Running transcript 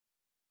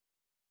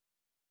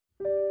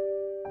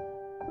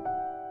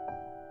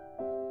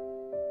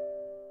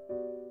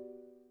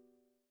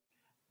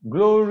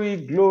Glory,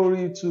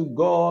 glory to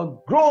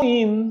God.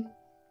 Growing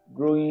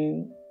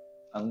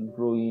and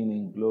growing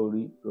in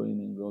glory, growing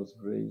in God's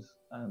grace.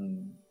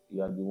 And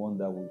you are the one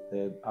that will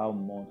tell how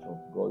much of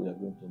God you are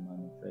going to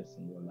manifest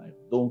in your life.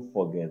 Don't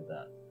forget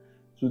that.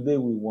 Today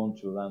we want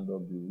to round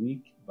up the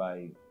week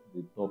by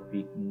the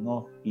topic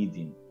North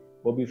Eden.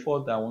 But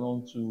before that, I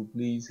want to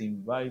please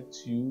invite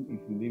you, if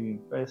you live in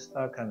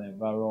Festac and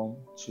environ,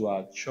 to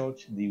our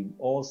church, the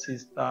All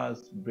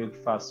Sisters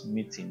Breakfast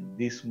Meeting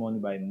this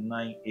morning by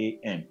 9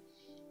 a.m.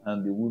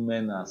 And the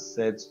women are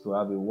set to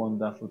have a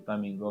wonderful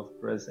time in God's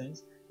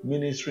presence.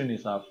 Ministering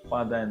is our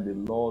Father in the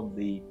Lord,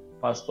 the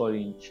pastor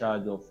in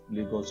charge of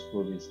Lagos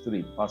Province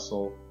 3,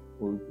 Pastor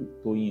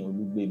Toyin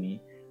Olugbemi.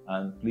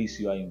 And please,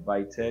 you are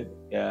invited.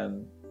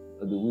 And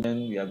the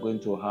women, we are going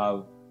to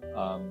have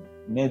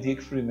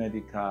free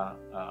medical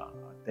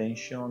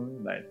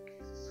attention, like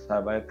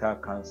cervical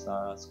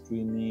cancer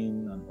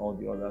screening and all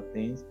the other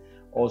things.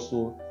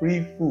 Also,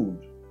 free food.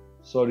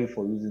 Sorry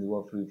for using the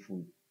word free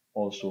food.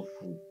 Also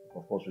food.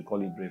 Of course, we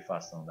call it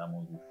breakfast, and that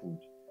must be food,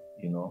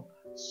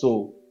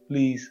 So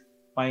please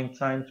find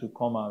time to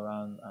come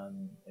around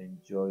and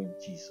enjoy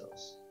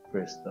Jesus.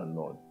 Praise the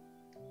Lord.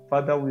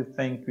 Father, we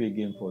thank you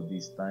again for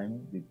this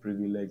time, the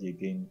privilege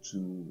again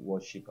to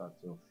worship at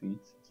your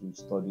feet, to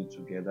study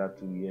together,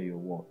 to hear your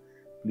word.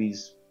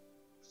 Please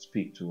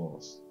speak to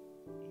us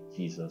in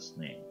Jesus'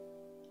 name.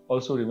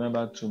 Also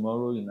remember,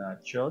 tomorrow in our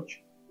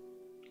church,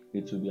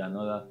 it will be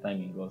another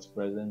time in God's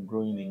presence.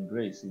 Growing in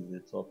grace is the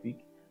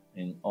topic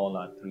in all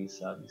our 3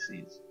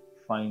 services.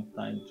 Find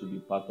time to be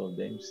part of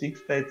them.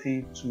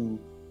 6:30 to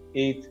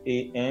 8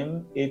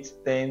 a.m.,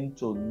 8:10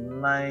 to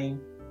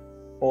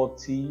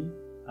 9:40,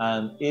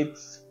 and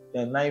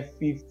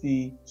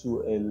 9:50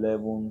 to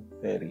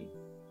 11:30.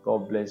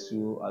 God bless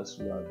you as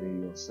you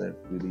avail yourself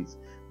with it.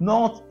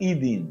 North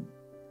Eden.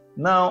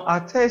 Now, our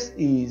text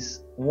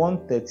is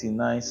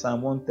 139,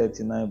 Psalm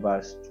 139,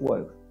 verse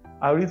 12.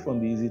 I read from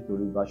the easy to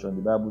read version.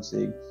 The Bible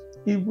says,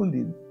 Even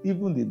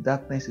the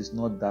darkness is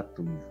not dark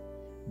to you.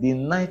 The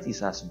night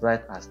is as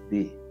bright as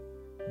day.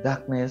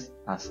 Darkness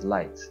as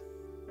light.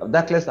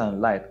 Darkness and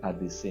light are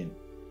the same.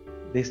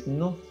 There's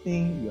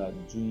nothing you are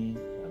doing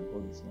that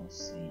God is not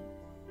seeing.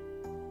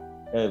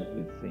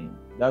 Everything.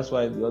 That's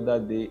why the other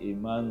day a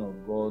man of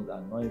God,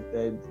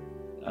 anointed,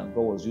 and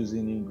God was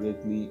using him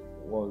greatly,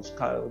 was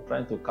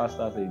trying to cast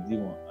out a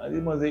demon. And the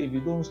demon said, if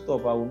you don't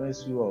stop, I will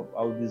mess you up.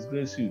 I will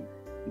disgrace you.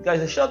 The guy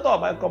said, shut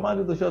up, I command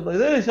you to shut up. He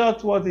said, hey,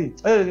 shut what?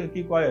 Hey,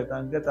 keep quiet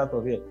and get out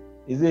of here.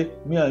 He said,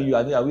 me and you,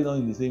 are we not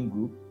in the same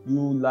group?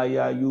 You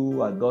liar,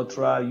 you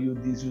adulterer, you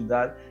this, you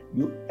that.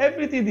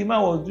 Everything the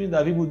man was doing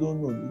that people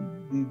don't know.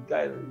 The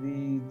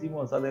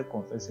demon started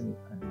confessing it,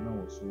 and the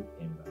man was so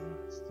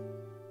embarrassed.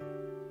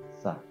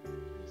 Sir,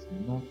 there's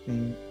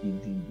nothing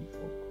hidden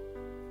before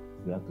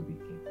God. We have to be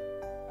careful.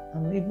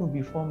 And even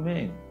before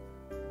men.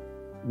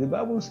 The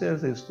Bible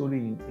says a story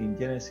in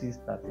Genesis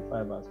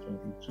 35, verse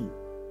 22.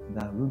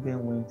 That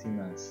Reuben went in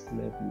and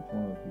slept with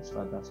one of his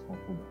father's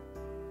concubines.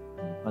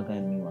 And the father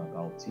knew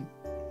about it.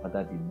 The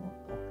father did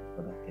not talk.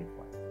 The father kept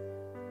quiet.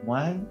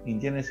 While in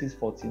Genesis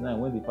 49,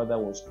 when the father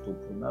was to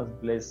pronounce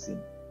blessing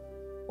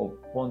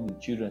upon the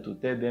children, to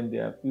tell them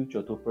their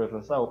future, to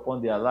prophesy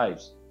upon their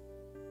lives,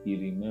 he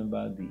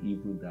remembered the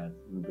evil that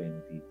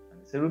Reuben did.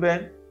 And he said,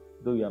 Reuben,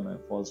 though you are my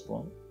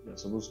firstborn, you are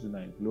supposed to be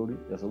my glory.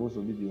 You are supposed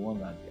to be the one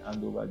that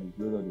hand over the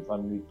glory of the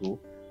family to.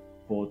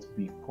 But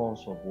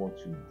because of what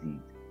you did,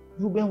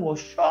 Reuben was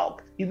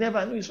shocked. He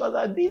never knew his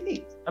father did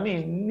it.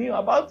 Knew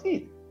about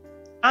it.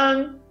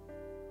 And,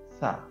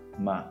 sir,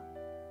 ma,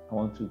 I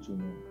want you to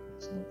know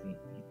there's nothing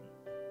hidden.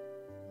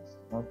 There's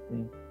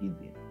nothing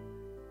hidden.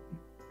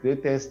 The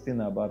greatest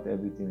thing about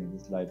everything in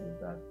this life is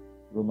that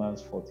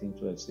Romans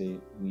 14:12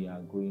 says we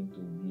are going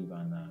to give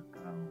an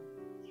account.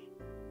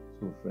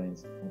 So,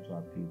 friends, I want to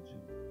appeal to you.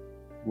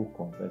 Go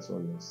confess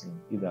all your sin.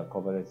 He that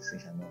covereth sin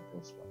shall not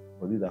prosper,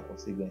 but he that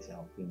forsaketh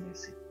shall obtain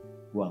mercy.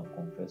 Go and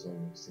confess all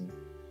your sin.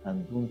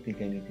 And don't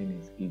think anything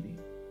is hidden.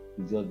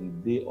 It's just the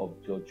day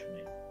of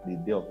judgment, the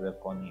day of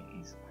reckoning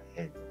is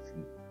ahead of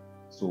you.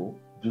 So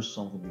do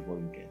something before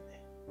you get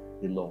there.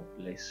 The Lord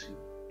bless you.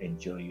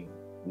 Enjoy your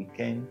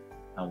weekend,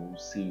 and we'll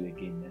see you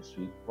again next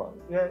week. Well,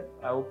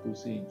 I hope to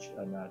see you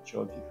in our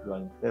church if you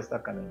are in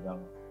Festac and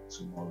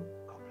tomorrow.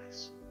 God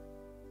bless you.